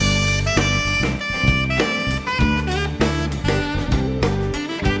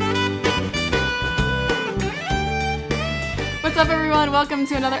everyone. Welcome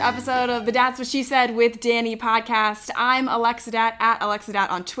to another episode of the That's What She Said with Danny podcast. I'm Alexa Dat, at Alexa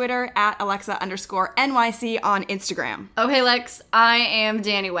Dat on Twitter, at Alexa_NYC on Instagram. Oh, hey, Lex. I am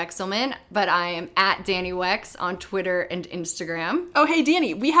Danny Wexelman, but I am at Danny Wex on Twitter and Instagram. Oh, hey,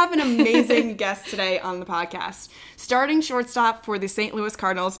 Danny. We have an amazing guest today on the podcast. Starting shortstop for the St. Louis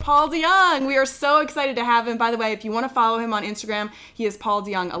Cardinals, Paul DeJong. We are so excited to have him. By the way, if you want to follow him on Instagram, he is Paul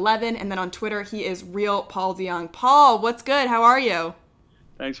DeJong11, and then on Twitter, he is Real Paul DeJong. Paul, what's good? How are you?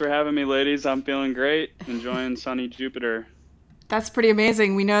 Thanks for having me, ladies. I'm feeling great. Enjoying sunny Jupiter. That's pretty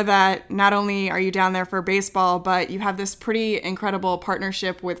amazing. We know that not only are you down there for baseball, but you have this pretty incredible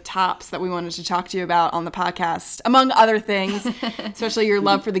partnership with Topps that we wanted to talk to you about on the podcast, among other things, especially your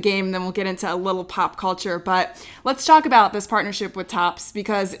love for the game. And then we'll get into a little pop culture. But let's talk about this partnership with Topps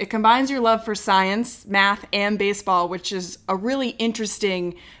because it combines your love for science, math, and baseball, which is a really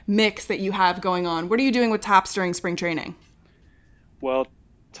interesting mix that you have going on. What are you doing with Topps during spring training? Well,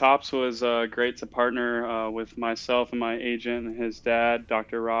 Topps was great to partner with myself and my agent and his dad,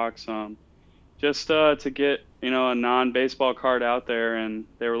 Dr. Rocks, just to get a non-baseball card out there, and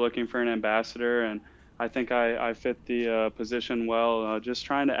they were looking for an ambassador, and I think I fit the position well. Just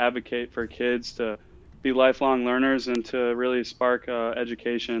trying to advocate for kids to be lifelong learners and to really spark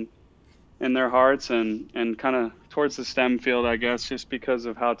education in their hearts and kind of towards the STEM field, I guess, just because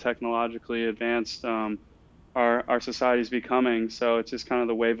of how technologically advanced our society's becoming. So it's just kind of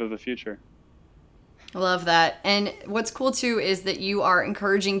the wave of the future. I love that. And what's cool too is that you are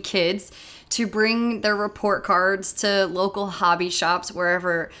encouraging kids to bring their report cards to local hobby shops,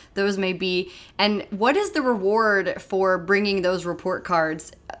 wherever those may be. And what is the reward for bringing those report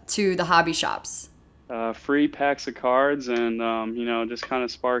cards to the hobby shops? Free packs of cards and, just kind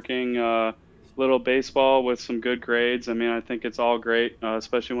of sparking little baseball with some good grades. I mean, I think it's all great,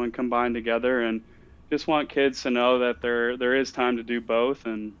 especially when combined together, and just want kids to know that there is time to do both,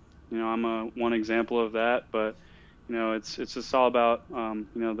 and I'm one example of that. But it's just all about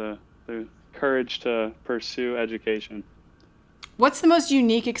the courage to pursue education. What's the most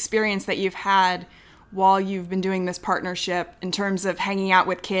unique experience that you've had while you've been doing this partnership in terms of hanging out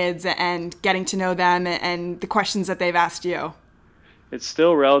with kids and getting to know them and the questions that they've asked you? It's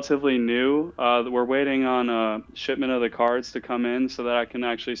still relatively new. We're waiting on a shipment of the cards to come in so that I can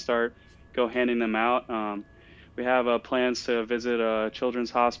actually go handing them out. We have plans to visit a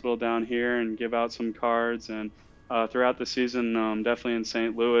children's hospital down here and give out some cards, and throughout the season, definitely in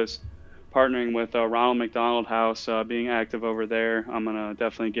St. Louis, partnering with Ronald McDonald House, being active over there. I'm going to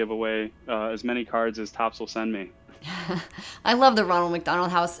definitely give away as many cards as Topps will send me. I love the Ronald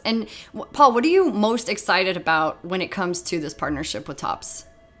McDonald House. And Paul, what are you most excited about when it comes to this partnership with Topps?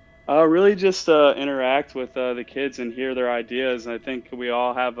 Really just interact with the kids and hear their ideas. I think we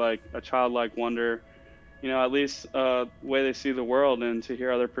all have like a childlike wonder, at least the way they see the world, and to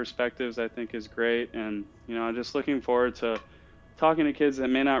hear other perspectives I think is great. And, I'm just looking forward to talking to kids that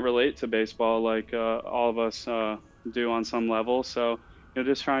may not relate to baseball like all of us do on some level. So,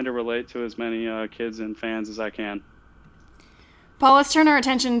 just trying to relate to as many kids and fans as I can. Paul, let's turn our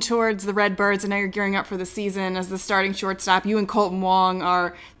attention towards the Redbirds. I know you're gearing up for the season as the starting shortstop. You and Kolten Wong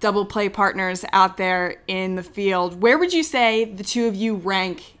are double play partners out there in the field. Where would you say the two of you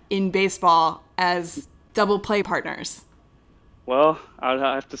rank in baseball as double play partners? Well, I'd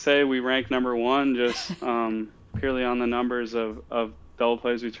have to say we rank number one, just purely on the numbers of double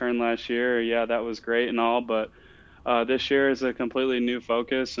plays we turned last year. Yeah, that was great and all, but this year is a completely new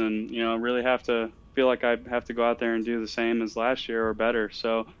focus, and really feel like I have to go out there and do the same as last year or better.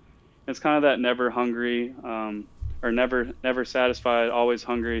 So it's kind of that never hungry or never satisfied, always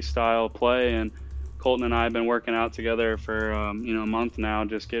hungry style play. And Kolten and I have been working out together for a month now,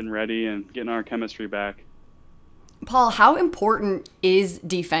 just getting ready and getting our chemistry back. Paul, how important is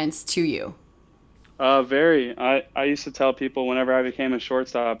defense to you? Very. I used to tell people whenever I became a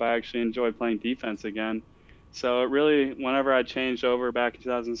shortstop, I actually enjoyed playing defense again. So it really, whenever I changed over back in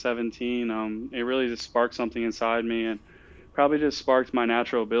 2017, it really just sparked something inside me, and probably just sparked my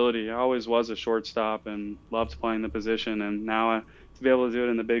natural ability. I always was a shortstop and loved playing the position, and now to be able to do it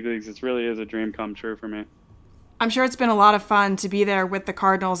in the big leagues, it really is a dream come true for me. I'm sure it's been a lot of fun to be there with the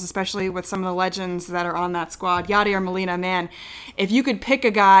Cardinals, especially with some of the legends that are on that squad. Yadier Molina, man, if you could pick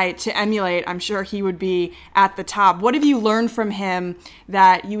a guy to emulate, I'm sure he would be at the top. What have you learned from him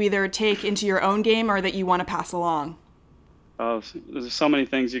that you either take into your own game or that you want to pass along? Oh, there's so many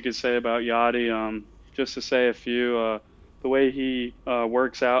things you could say about Yadi. Just to say a few, the way he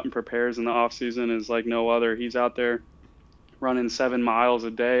works out and prepares in the off season is like no other. He's out there running 7 miles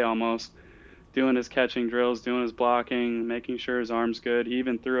a day almost, doing his catching drills, doing his blocking, making sure his arm's good. He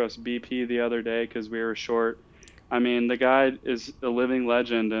even threw us BP the other day because we were short I mean, the guy is a living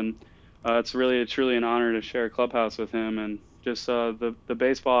legend, and it's really truly an honor to share a clubhouse with him. And just the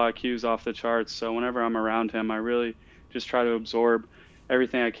baseball IQ is off the charts. So whenever I'm around him, I really just try to absorb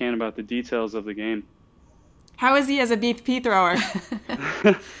everything I can about the details of the game. How is he as a BP thrower?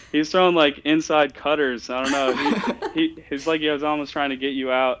 He's throwing like inside cutters. I don't know. He's like he was almost trying to get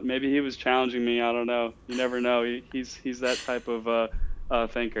you out. Maybe he was challenging me. I don't know. You never know. He's that type of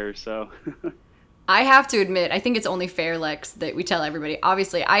thinker. So. I have to admit, I think it's only fair, Lex, that we tell everybody.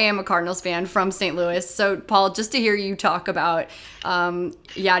 Obviously, I am a Cardinals fan from St. Louis. So, Paul, just to hear you talk about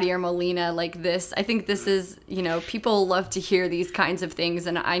Yadier Molina like this, I think this is, people love to hear these kinds of things.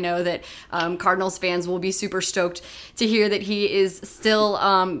 And I know that Cardinals fans will be super stoked to hear that he is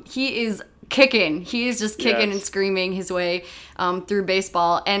still, he is kicking. He is just kicking Yes. and screaming his way through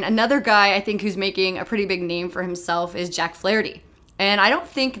baseball. And another guy, I think, who's making a pretty big name for himself is Jack Flaherty. And I don't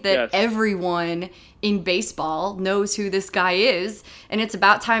think that Yes. everyone in baseball knows who this guy is, and it's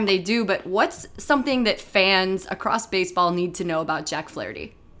about time they do. But what's something that fans across baseball need to know about Jack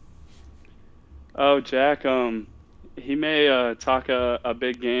Flaherty? Oh, Jack, he may talk a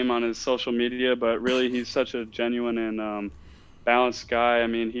big game on his social media, but really he's such a genuine and balanced guy. I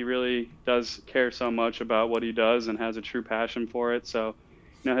mean, he really does care so much about what he does and has a true passion for it. So,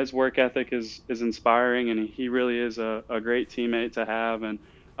 his work ethic is inspiring, and he really is a great teammate to have, and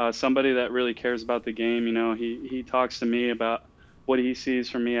somebody that really cares about the game. He talks to me about what he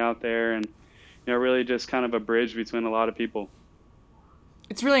sees from me out there, and really just kind of a bridge between a lot of people.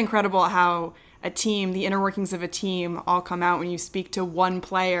 It's really incredible how a team, the inner workings of a team, all come out when you speak to one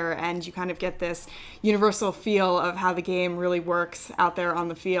player, and you kind of get this universal feel of how the game really works out there on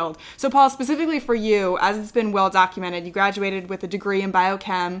the field. So, Paul, specifically for you, as it's been well documented, you graduated with a degree in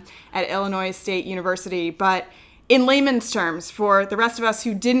biochem at Illinois State University, but in layman's terms, for the rest of us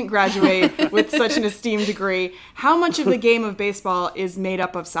who didn't graduate with such an esteemed degree, how much of the game of baseball is made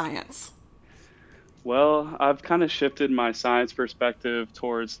up of science? Well, I've kind of shifted my science perspective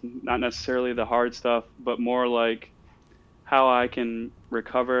towards not necessarily the hard stuff, but more like how I can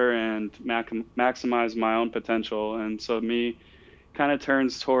recover and maximize my own potential. And so me kind of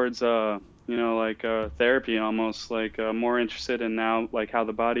turns towards, therapy almost, like more interested in now, like how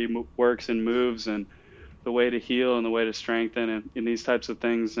the body works and moves and the way to heal and the way to strengthen and these types of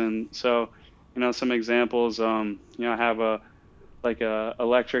things. And so, some examples, I have a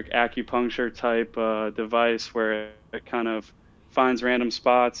electric acupuncture type device where it kind of finds random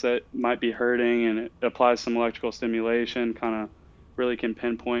spots that might be hurting, and it applies some electrical stimulation, kind of really can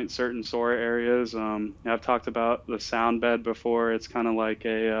pinpoint certain sore areas. I've talked about the sound bed before. It's kind of like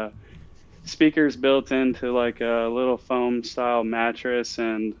a speakers built into like a little foam style mattress,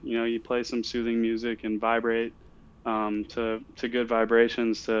 and you play some soothing music and vibrate to good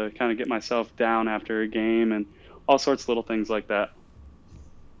vibrations to kind of get myself down after a game, and all sorts of little things like that.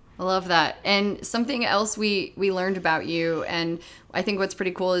 I love that. And something else we learned about you, and I think what's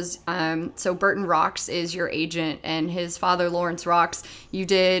pretty cool is, so Burton Rocks is your agent, and his father, Lawrence Rocks, you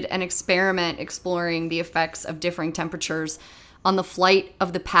did an experiment exploring the effects of differing temperatures on the flight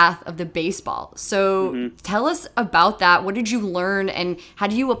of the path of the baseball. So Tell us about that. What did you learn, and how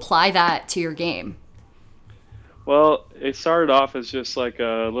do you apply that to your game? Well, it started off as just like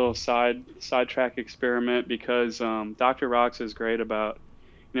a little sidetrack experiment because Dr. Rocks is great about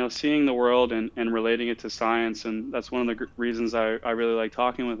seeing the world and relating it to science, and that's one of the reasons I really like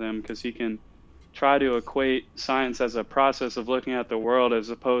talking with him, because he can try to equate science as a process of looking at the world as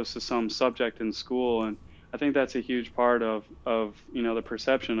opposed to some subject in school. And I think that's a huge part of the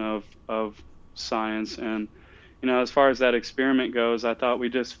perception of science. And as far as that experiment goes, I thought we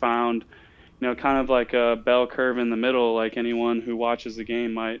just found kind of like a bell curve in the middle, like anyone who watches the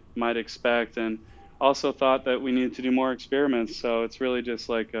game might expect, and also thought that we needed to do more experiments. So it's really just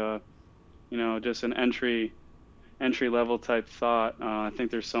like just an entry level type thought. I think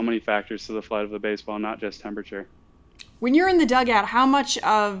there's so many factors to the flight of the baseball, not just temperature. When you're in the dugout, how much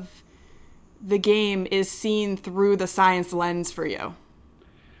of the game is seen through the science lens for you?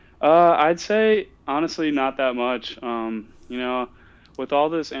 I'd say honestly not that much. With all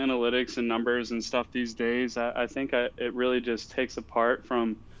this analytics and numbers and stuff these days, I think it really just takes apart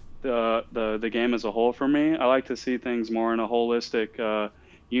from the game as a whole for me. I like to see things more in a holistic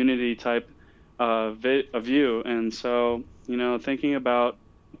unity type view. And so, thinking about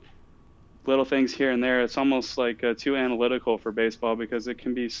little things here and there, it's almost like too analytical for baseball because it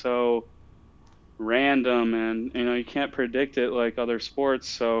can be so random, and you can't predict it like other sports.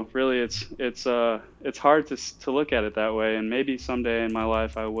 So really it's hard to look at it that way, and maybe someday in my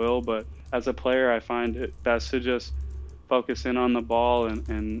life I will, but as a player I find it best to just focus in on the ball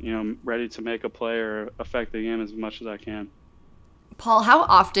and ready to make a play or affect the game as much as I can. Paul, how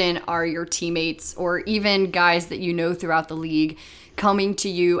often are your teammates or even guys that you know throughout the league coming to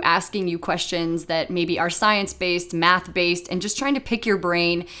you, asking you questions that maybe are science-based, math-based, and just trying to pick your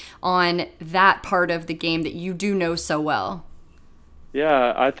brain on that part of the game that you do know so well?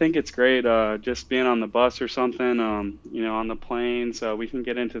 Yeah, I think it's great. Just being on the bus or something, on the planes, we can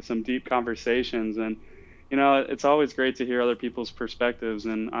get into some deep conversations. And, it's always great to hear other people's perspectives.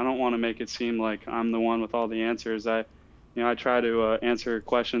 And I don't want to make it seem like I'm the one with all the answers. I try to answer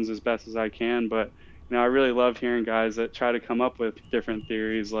questions as best as I can. But, I really love hearing guys that try to come up with different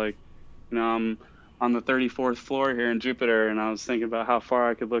theories. Like, I'm on the 34th floor here in Jupiter, and I was thinking about how far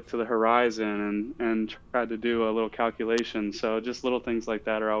I could look to the horizon and tried to do a little calculation. So just little things like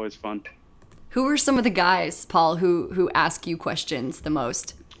that are always fun. Who are some of the guys, Paul, who ask you questions the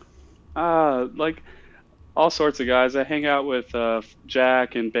most? Like all sorts of guys. I hang out with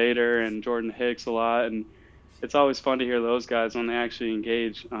Jack and Bader and Jordan Hicks a lot, and it's always fun to hear those guys when they actually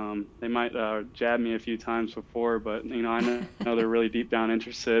engage. They might jab me a few times before, but I know they're really deep down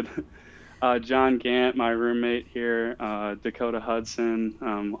interested. John Gant, my roommate here, Dakota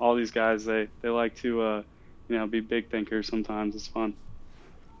Hudson, all these guys, they like to, be big thinkers sometimes. It's fun.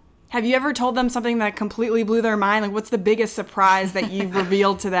 Have you ever told them something that completely blew their mind? Like, what's the biggest surprise that you've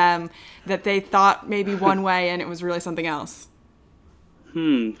revealed to them that they thought maybe one way and it was really something else?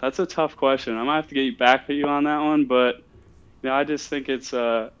 That's a tough question. I might have to get back at you on that one, but, I just think it's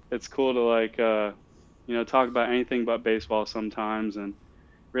cool to talk about anything but baseball sometimes, and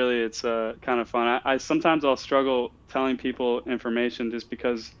really it's kind of fun. I sometimes I'll struggle telling people information just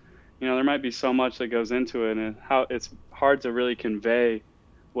because there might be so much that goes into it, and how it's hard to really convey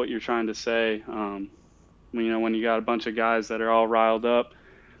what you're trying to say. When you got a bunch of guys that are all riled up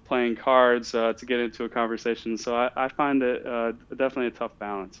playing cards to get into a conversation. So I find it definitely a tough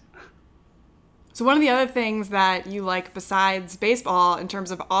balance. So one of the other things that you like besides baseball in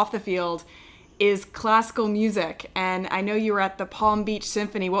terms of off the field is classical music. And I know you were at the Palm Beach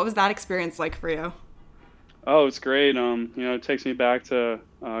Symphony. What was that experience like for you? Oh, it's great. It takes me back to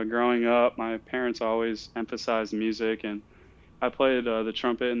growing up. My parents always emphasized music, and I played the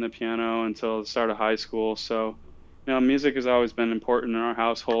trumpet and the piano until the start of high school. So, music has always been important in our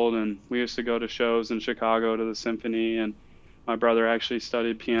household, and we used to go to shows in Chicago to the symphony, and my brother actually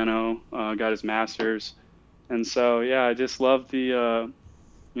studied piano, got his master's. And so, yeah, I just love the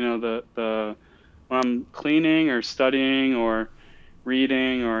when I'm cleaning or studying or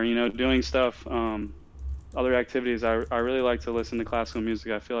reading or, doing stuff, other activities, I really like to listen to classical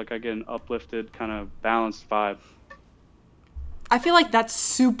music. I feel like I get an uplifted, kind of balanced vibe. I feel like that's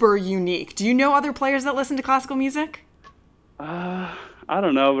super unique. Do you know other players that listen to classical music? I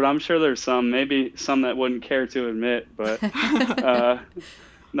don't know, but I'm sure there's some, maybe some that wouldn't care to admit, but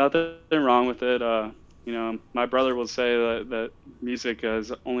nothing wrong with it. My brother will say that music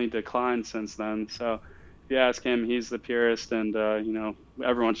has only declined since then. So if you ask him, he's the purist, and,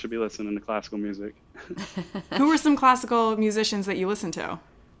 everyone should be listening to classical music. Who are some classical musicians that you listen to?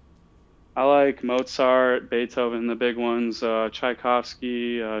 I like Mozart, Beethoven, the big ones,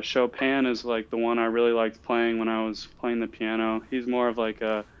 Tchaikovsky. Chopin is like the one I really liked playing when I was playing the piano. He's more of like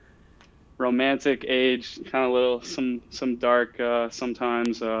a romantic age, kind of little, some dark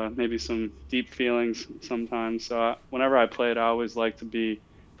sometimes, maybe some deep feelings sometimes. So whenever I played, I always liked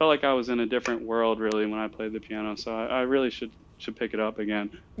felt like I was in a different world really when I played the piano. So I really should pick it up again.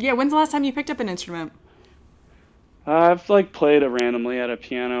 Yeah, when's the last time you picked up an instrument? I've played it randomly at a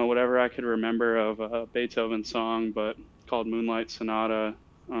piano, whatever I could remember of a Beethoven song, but called Moonlight Sonata.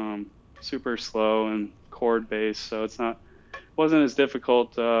 Super slow and chord based, so wasn't as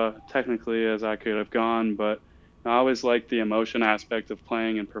difficult technically as I could have gone, but I always liked the emotion aspect of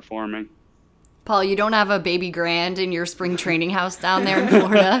playing and performing. Paul, you don't have a baby grand in your spring training house down there in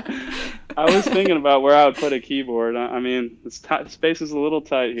Florida? I was thinking about where I would put a keyboard. I mean, space is a little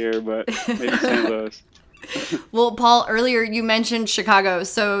tight here, but maybe St. Louis. Well, Paul, earlier you mentioned Chicago,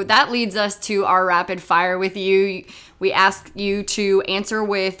 so that leads us to our rapid fire with you. We ask you to answer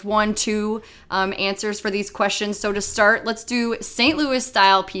with 1-2 answers for these questions. So to start, let's do St. Louis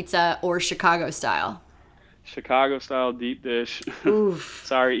style pizza or Chicago style. Chicago style deep dish. Oof.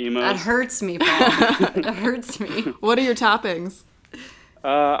 Sorry, emos. That hurts me, Paul. That hurts me. What are your toppings?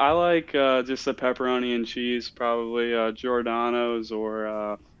 I like just the pepperoni and cheese, probably Giordano's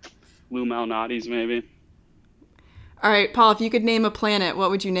or Lou Malnati's maybe. All right, Paul, if you could name a planet, what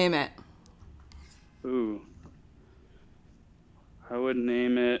would you name it? Ooh. I would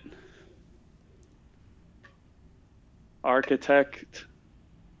name it Architect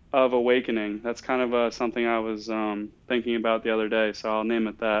of awakening. That's kind of something I was thinking about the other day, so I'll name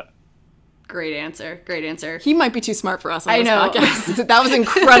it that. Great answer. Great answer. He might be too smart for us on I this know. podcast. That was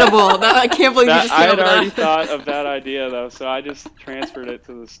incredible. I can't believe you just I came had up with already that. thought of that idea, though, so I just transferred it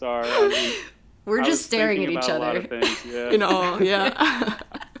to the star. I mean, We're I just was staring at thinking each about a lot other. of things, yeah. In all, yeah.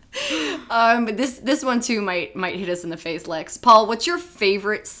 But this one too might hit us in the face, Lex. Paul, what's your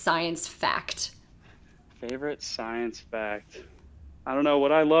favorite science fact? Favorite science fact? I don't know.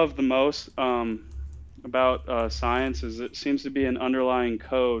 What I love the most about science is it seems to be an underlying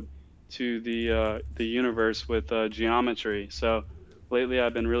code to the universe with geometry. So lately,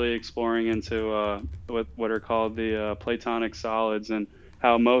 I've been really exploring into what are called the Platonic solids and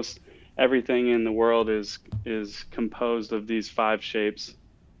how most everything in the world is composed of these 5 shapes.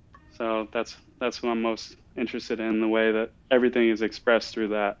 So that's what I'm most interested in, the way that everything is expressed through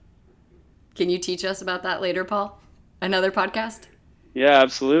that. Can you teach us about that later, Paul? Another podcast? Yeah,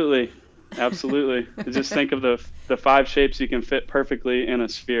 absolutely. Absolutely. Just think of the 5 shapes you can fit perfectly in a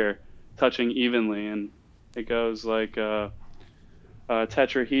sphere, touching evenly. And it goes like a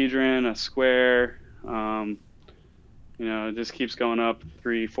tetrahedron, a square, it just keeps going up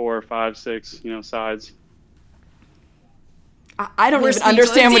 3, 4, 5, 6, sides. I don't We're even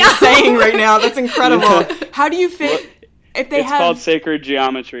understand what speechless. you're saying right now. That's incredible. How do you fit? If they It's have, called sacred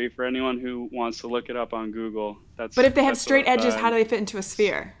geometry for anyone who wants to look it up on Google. but if they have that's straight what, edges, how do they fit into a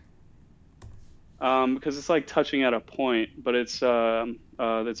sphere? Because it's like touching at a point, but its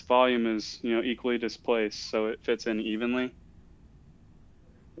volume is equally displaced, so it fits in evenly.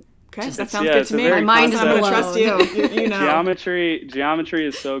 Okay, Just- that sounds yeah, good it's to a me. very My mind is I'm gonna blown. trust you. You know. Geometry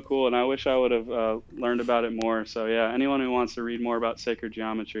is so cool, and I wish I would have learned about it more. So yeah, anyone who wants to read more about sacred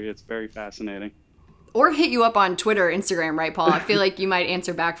geometry, it's very fascinating. Or hit you up on Twitter, Instagram, right, Paul? I feel like you might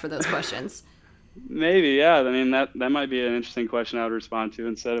answer back for those questions. Maybe, yeah. I mean, that might be an interesting question I would respond to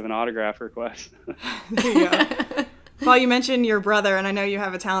instead of an autograph request. There you go. Paul, you mentioned your brother, and I know you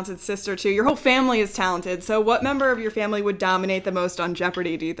have a talented sister too. Your whole family is talented. So, what member of your family would dominate the most on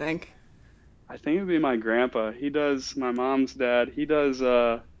Jeopardy? Do you think? I think it would be my grandpa. My mom's dad. He does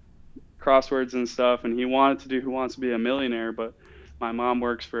crosswords and stuff, and he wanted to do Who Wants to Be a Millionaire, but my mom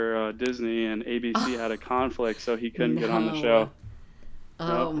works for Disney, and ABC had a conflict, so he couldn't get on the No. show.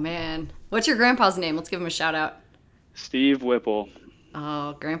 Oh, man. What's your grandpa's name? Let's give him a shout out. Steve Whipple.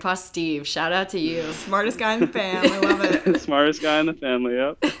 Oh, Grandpa Steve. Shout out to you. Smartest guy in the fam. I love it. Smartest guy in the family,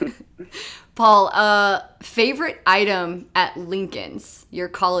 yep. Paul, favorite item at Lincoln's, your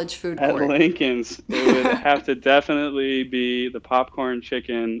college food At court? Lincoln's, it would have to definitely be the popcorn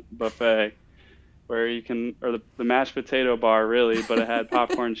chicken buffet, where you can, or the mashed potato bar, really, but it had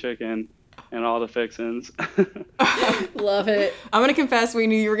popcorn chicken and all the fixins. Love it. I'm gonna confess, we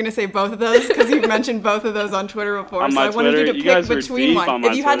knew you were gonna say both of those because you've mentioned both of those on Twitter before. On So my I wanted you Twitter? to You pick guys were between deep one. on my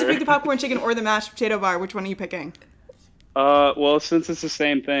If you had to Twitter. pick the popcorn chicken or the mashed potato bar, which one are you picking? Well, since it's the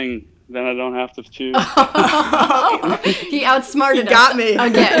same thing, then I don't have to choose. He outsmarted got us me.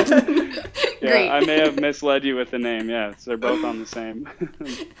 again. Yeah, Great. I may have misled you with the name. Yes, they're both on the same.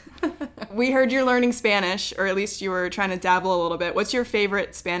 We heard you're learning Spanish, or at least you were trying to dabble a little bit. What's your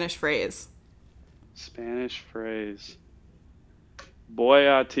favorite Spanish phrase? Spanish phrase. Boy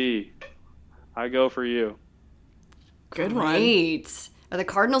a ti. I go for you. Good one. Great. Are the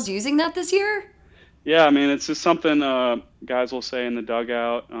Cardinals using that this year? Yeah, I mean, it's just something guys will say in the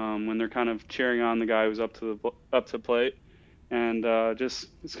dugout when they're kind of cheering on the guy who's up to plate, and just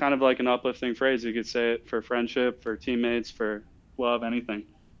it's kind of like an uplifting phrase. You could say it for friendship, for teammates, for love, anything.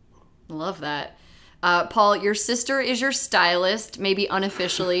 Love that. Paul, your sister is your stylist, maybe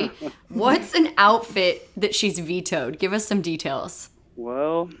unofficially. What's an outfit that she's vetoed? Give us some details.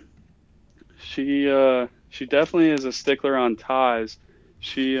 Well, she definitely is a stickler on ties.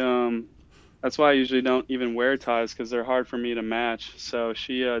 That's why I usually don't even wear ties because they're hard for me to match. So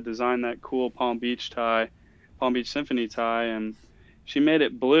she designed that cool Palm Beach Symphony tie, and she made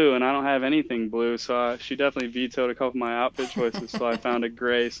it blue, and I don't have anything blue, so she definitely vetoed a couple of my outfit choices. So I found a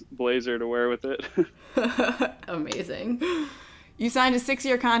gray blazer to wear with it. Amazing. You signed a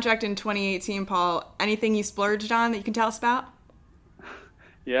 6-year contract in 2018, Paul. Anything you splurged on that you can tell us about?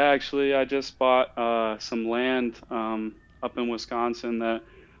 Yeah, actually, I just bought some land up in Wisconsin that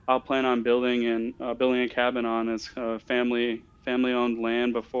I'll plan on building a cabin on. It's family-owned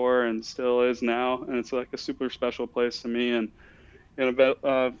land before and still is now, and it's like a super special place to me. And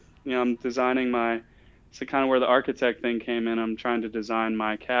I'm designing it's kind of where the architect thing came in. I'm trying to design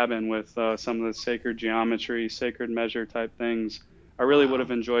my cabin with some of the sacred geometry, sacred measure type things. I really would have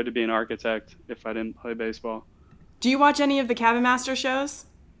enjoyed to be an architect if I didn't play baseball. Do you watch any of the Cabin Master shows?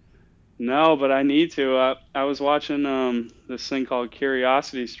 No, but I need to. I was watching this thing called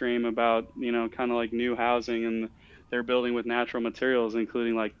Curiosity Stream about, kind of like new housing, and they're building with natural materials,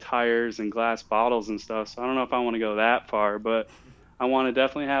 including like tires and glass bottles and stuff. So I don't know if I want to go that far, but I want to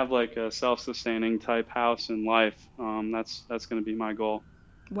definitely have like a self-sustaining type house in life. That's going to be my goal.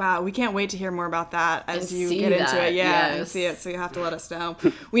 Wow, we can't wait to hear more about that as And you see get into that, it. Yeah, and yes. see it. So you have to let us know.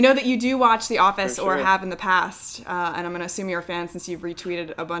 We know that you do watch The Office For or sure. have in the past, and I'm going to assume you're a fan since you've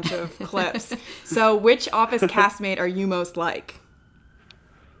retweeted a bunch of clips. So which Office castmate are you most like?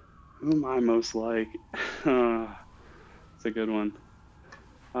 Who am I most like? It's a good one.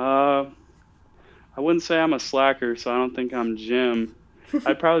 I wouldn't say I'm a slacker, so I don't think I'm Jim.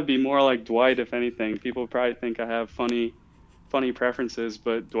 I'd probably be more like Dwight, if anything. People probably think I have funny preferences,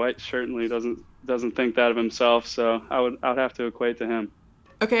 but Dwight certainly doesn't think that of himself, so I'd have to equate to him.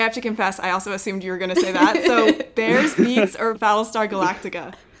 Okay, I have to confess, I also assumed you were going to say that. So Bears, Beats, or Battlestar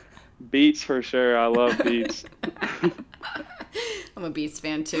Galactica? Beats for sure. I love Beats. I'm a Beats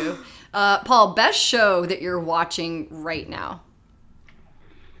fan too. Paul, best show that you're watching right now?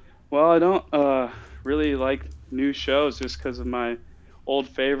 Well, I don't really like new shows just because of my old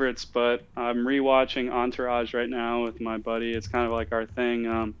favorites, but I'm rewatching Entourage right now with my buddy. It's kind of like our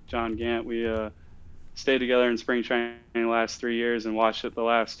thing, John Gant. We stayed together in spring training the last 3 years and watched it the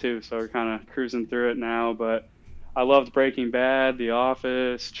last 2, so we're kind of cruising through it now. But I loved Breaking Bad, The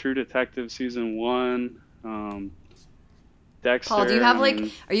Office, True Detective Season 1, Dexter. Paul, do you have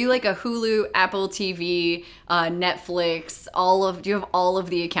are you like a Hulu, Apple TV, Netflix, do you have all of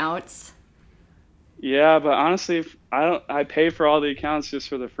the accounts? Yeah, but honestly, I pay for all the accounts just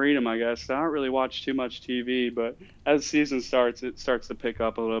for the freedom, I guess. I don't really watch too much TV, but as the season starts, it starts to pick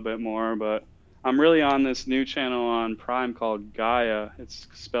up a little bit more. But I'm really on this new channel on Prime called Gaia. It's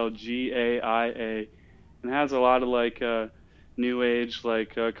spelled Gaia, and it has a lot of like new age,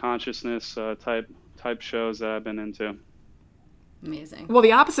 like consciousness type shows that I've been into. Amazing. Well,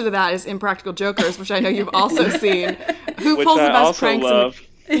 the opposite of that is Impractical Jokers, which I know you've also seen. Who Which pulls the I best also pranks? love.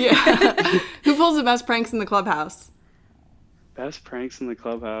 Yeah. Who pulls the best pranks in the clubhouse? Best pranks in the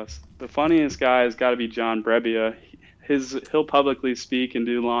clubhouse. The funniest guy has got to be John Brebbia. He'll publicly speak and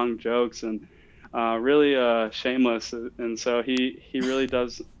do long jokes and really shameless, and so he really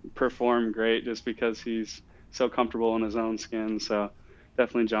does perform great just because he's so comfortable in his own skin. So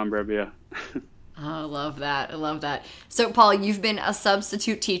definitely John Brebbia. Oh, I love that. I love that. So, Paul, you've been a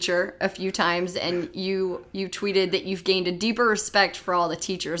substitute teacher a few times, and you tweeted that you've gained a deeper respect for all the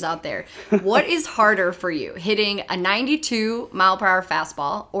teachers out there. What is harder for you, hitting a 92-mile-per-hour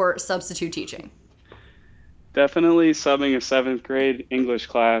fastball or substitute teaching? Definitely subbing a 7th grade English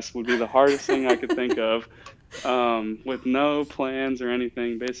class would be the hardest thing I could think of, with no plans or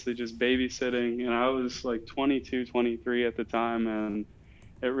anything, basically just babysitting. And I was like 22, 23 at the time, and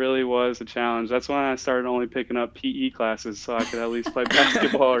it really was a challenge. That's when I started only picking up PE classes so I could at least play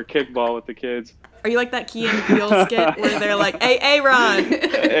basketball or kickball with the kids. Are you like that Key and Peele skit where they're like, "Hey, Aaron"?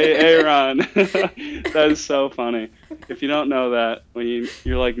 Hey, Aaron. That is so funny. If you don't know that,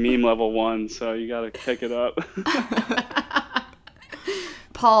 you're like meme level 1, so you got to pick it up.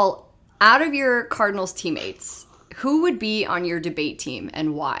 Paul, out of your Cardinals teammates, who would be on your debate team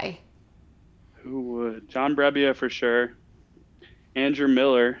and why? Who would? John Brebbia for sure. Andrew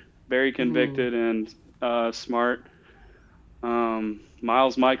Miller, very convicted and smart.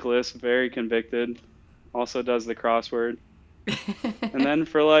 Miles Michaelis, very convicted, also does the crossword. And then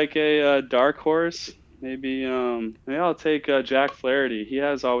for like a dark horse, maybe I'll take Jack Flaherty. He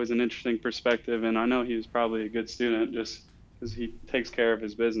has always an interesting perspective, and I know he was probably a good student just because he takes care of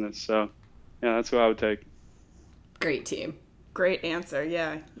his business. So, yeah, that's who I would take. Great team. Great answer.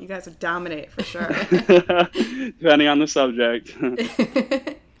 Yeah, you guys would dominate for sure. Depending on the subject.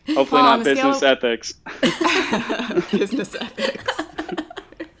 Hopefully Paul, on not a business scale- ethics. Business ethics.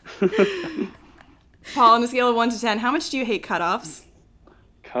 Paul, on a scale of 1 to 10, how much do you hate cutoffs?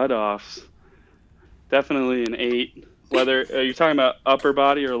 Cutoffs. Definitely an 8. Whether are you talking about upper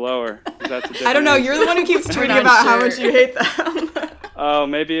body or lower? That's a I don't know. different You're the one who keeps tweeting not about how sure. much you hate them. Oh,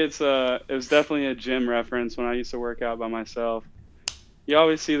 maybe it was definitely a gym reference when I used to work out by myself. You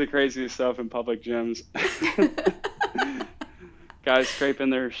always see the craziest stuff in public gyms. Guys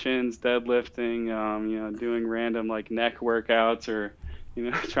scraping their shins, deadlifting, doing random like neck workouts or,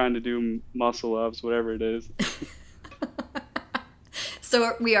 trying to do muscle ups, whatever it is.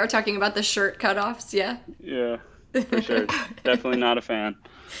 So we are talking about the shirt cutoffs, yeah? Yeah, for sure. Definitely not a fan.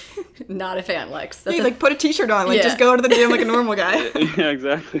 Not a fan, Lex. That's He's like, put a t-shirt on. Like, Yeah. just go to the gym like a normal guy. Yeah,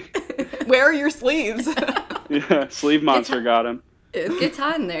 exactly. Where are your sleeves? Yeah, Sleeve Monster got him. It gets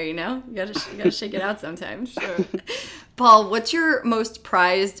hot in there, you know? You gotta shake it out sometimes. Sure. Paul, what's your most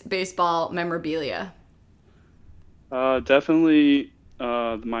prized baseball memorabilia? Definitely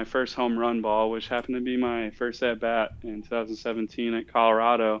my first home run ball, which happened to be my first at bat in 2017 at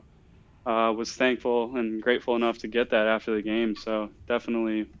Colorado. Was thankful and grateful enough to get that after the game. So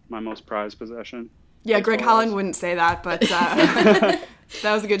definitely my most prized possession. Yeah, Greg Holland wouldn't say that, but that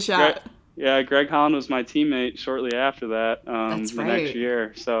was a good shot. Greg Holland was my teammate shortly after that. That's the right. next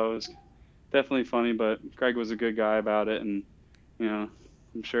year. So it was definitely funny, but Greg was a good guy about it, and I'm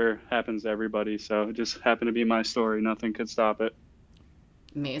sure it happens to everybody. So it just happened to be my story. Nothing could stop it.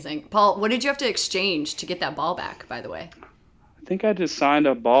 Amazing. Paul, what did you have to exchange to get that ball back, by the way? I think I just signed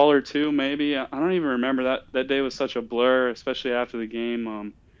a ball or two, maybe. I don't even remember. That day was such a blur, especially after the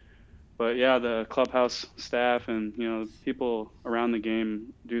game. But yeah, the clubhouse staff and people around the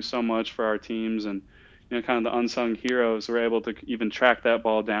game do so much for our teams, and kind of the unsung heroes were able to even track that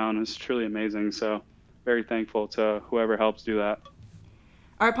ball down. It's truly amazing. So very thankful to whoever helps do that.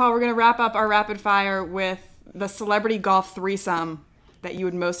 All right, Paul, we're going to wrap up our rapid fire with the celebrity golf threesome that you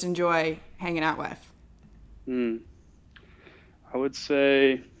would most enjoy hanging out with. I would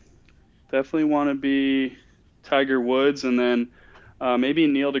say definitely want to be Tiger Woods, and then maybe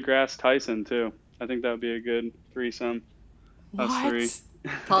Neil deGrasse Tyson too. I think that would be a good threesome. Us three.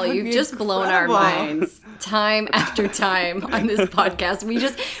 Paul, you've just blown our minds time after time on this podcast.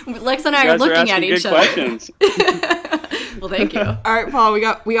 Lex and I are looking at each other. Questions. Well, thank you. All right, Paul, we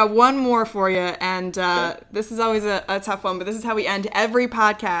got one more for you, and this is always a tough one, but this is how we end every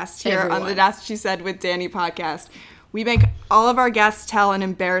podcast here on the That's What She Said with Danny podcast. We make all of our guests tell an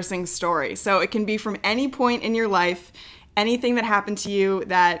embarrassing story. So it can be from any point in your life, anything that happened to you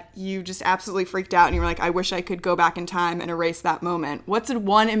that you just absolutely freaked out and you were like, I wish I could go back in time and erase that moment. What's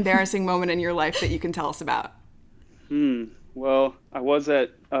one embarrassing moment in your life that you can tell us about? Well, I was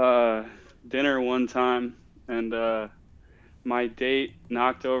at dinner one time, and my date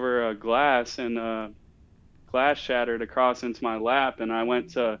knocked over a glass, and glass shattered across into my lap, and I went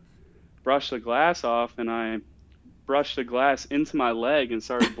to brush the glass off, and I brushed the glass into my leg and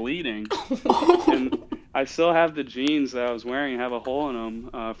started bleeding. And I still have the jeans that I was wearing have a hole in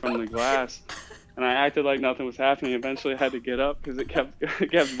them from the glass, and I acted like nothing was happening. Eventually I had to get up because it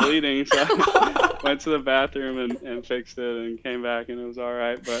kept bleeding, so I went to the bathroom and fixed it and came back, and it was all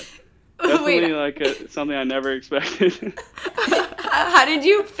right. But definitely something I never expected. How did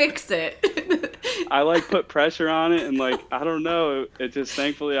you fix it? I put pressure on it, and I don't know, it just,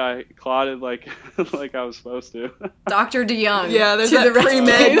 thankfully I clotted like I was supposed to. Dr. DeYoung. Yeah, there's that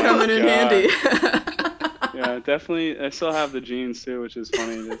pre-med coming in handy. Yeah, definitely. I still have the jeans too, which is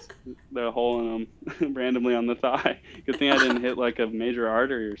funny. Just the hole in them randomly on the thigh. Good thing I didn't hit a major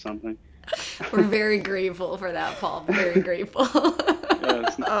artery or something. We're very grateful for that, Paul. Very grateful.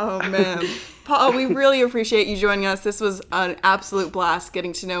 Yes. Oh, man. Paul, we really appreciate you joining us. This was an absolute blast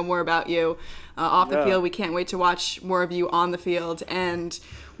getting to know more about you off the field. We can't wait to watch more of you on the field. And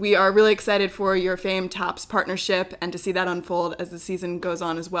we are really excited for your Fame Topps partnership and to see that unfold as the season goes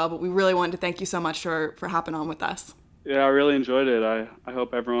on as well. But we really wanted to thank you so much for hopping on with us. Yeah, I really enjoyed it. I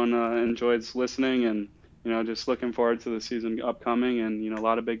hope everyone enjoys listening, and just looking forward to the season upcoming, and a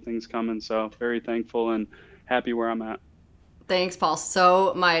lot of big things coming. So very thankful and happy where I'm at. Thanks, Paul,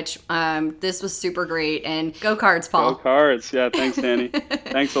 so much. This was super great, and go Cards, Paul. Go Cards. Yeah, thanks, Danny.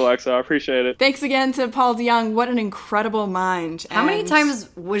 Thanks, Alexa. I appreciate it. Thanks again to Paul DeYoung. What an incredible mind. How many times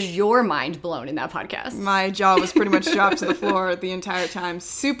was your mind blown in that podcast? My jaw was pretty much dropped to the floor the entire time.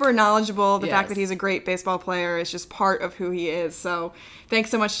 Super knowledgeable. The fact that he's a great baseball player is just part of who he is. So thanks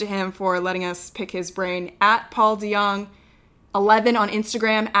so much to him for letting us pick his brain. At Paul DeYoung 11 on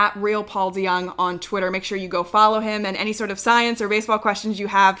Instagram, at Real Paul DeYoung on Twitter. Make sure you go follow him, and any sort of science or baseball questions you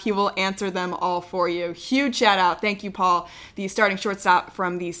have, he will answer them all for you. Huge shout out. Thank you, Paul, the starting shortstop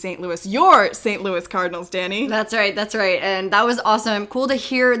from the your St. Louis Cardinals, Danny. That's right. And that was awesome. Cool to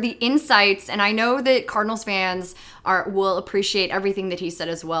hear the insights. And I know that Cardinals fans will appreciate everything that he said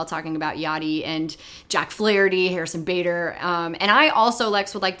as well, talking about Yachty and Jack Flaherty, Harrison Bader. And I also,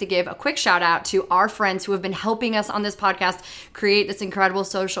 Lex, would like to give a quick shout out to our friends who have been helping us on this podcast create this incredible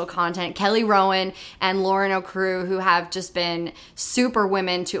social content. Kelly Rowan and Lauren O'Crew, who have just been super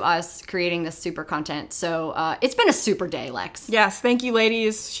women to us creating this super content. So it's been a super day, Lex. Yes, thank you,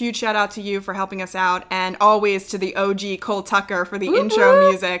 ladies. Huge shout out to you for helping us out, and always to the OG Cole Tucker for the intro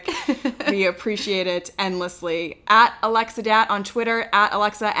music. We appreciate it endlessly. At Alexa Dat on Twitter, at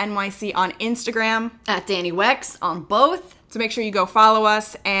Alexa NYC on Instagram. At Danny Wex on both. So make sure you go follow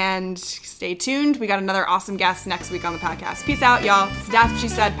us and stay tuned. We got another awesome guest next week on the podcast. Peace out, y'all. It's That's What She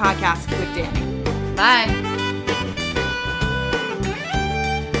Said podcast with Danny. Bye.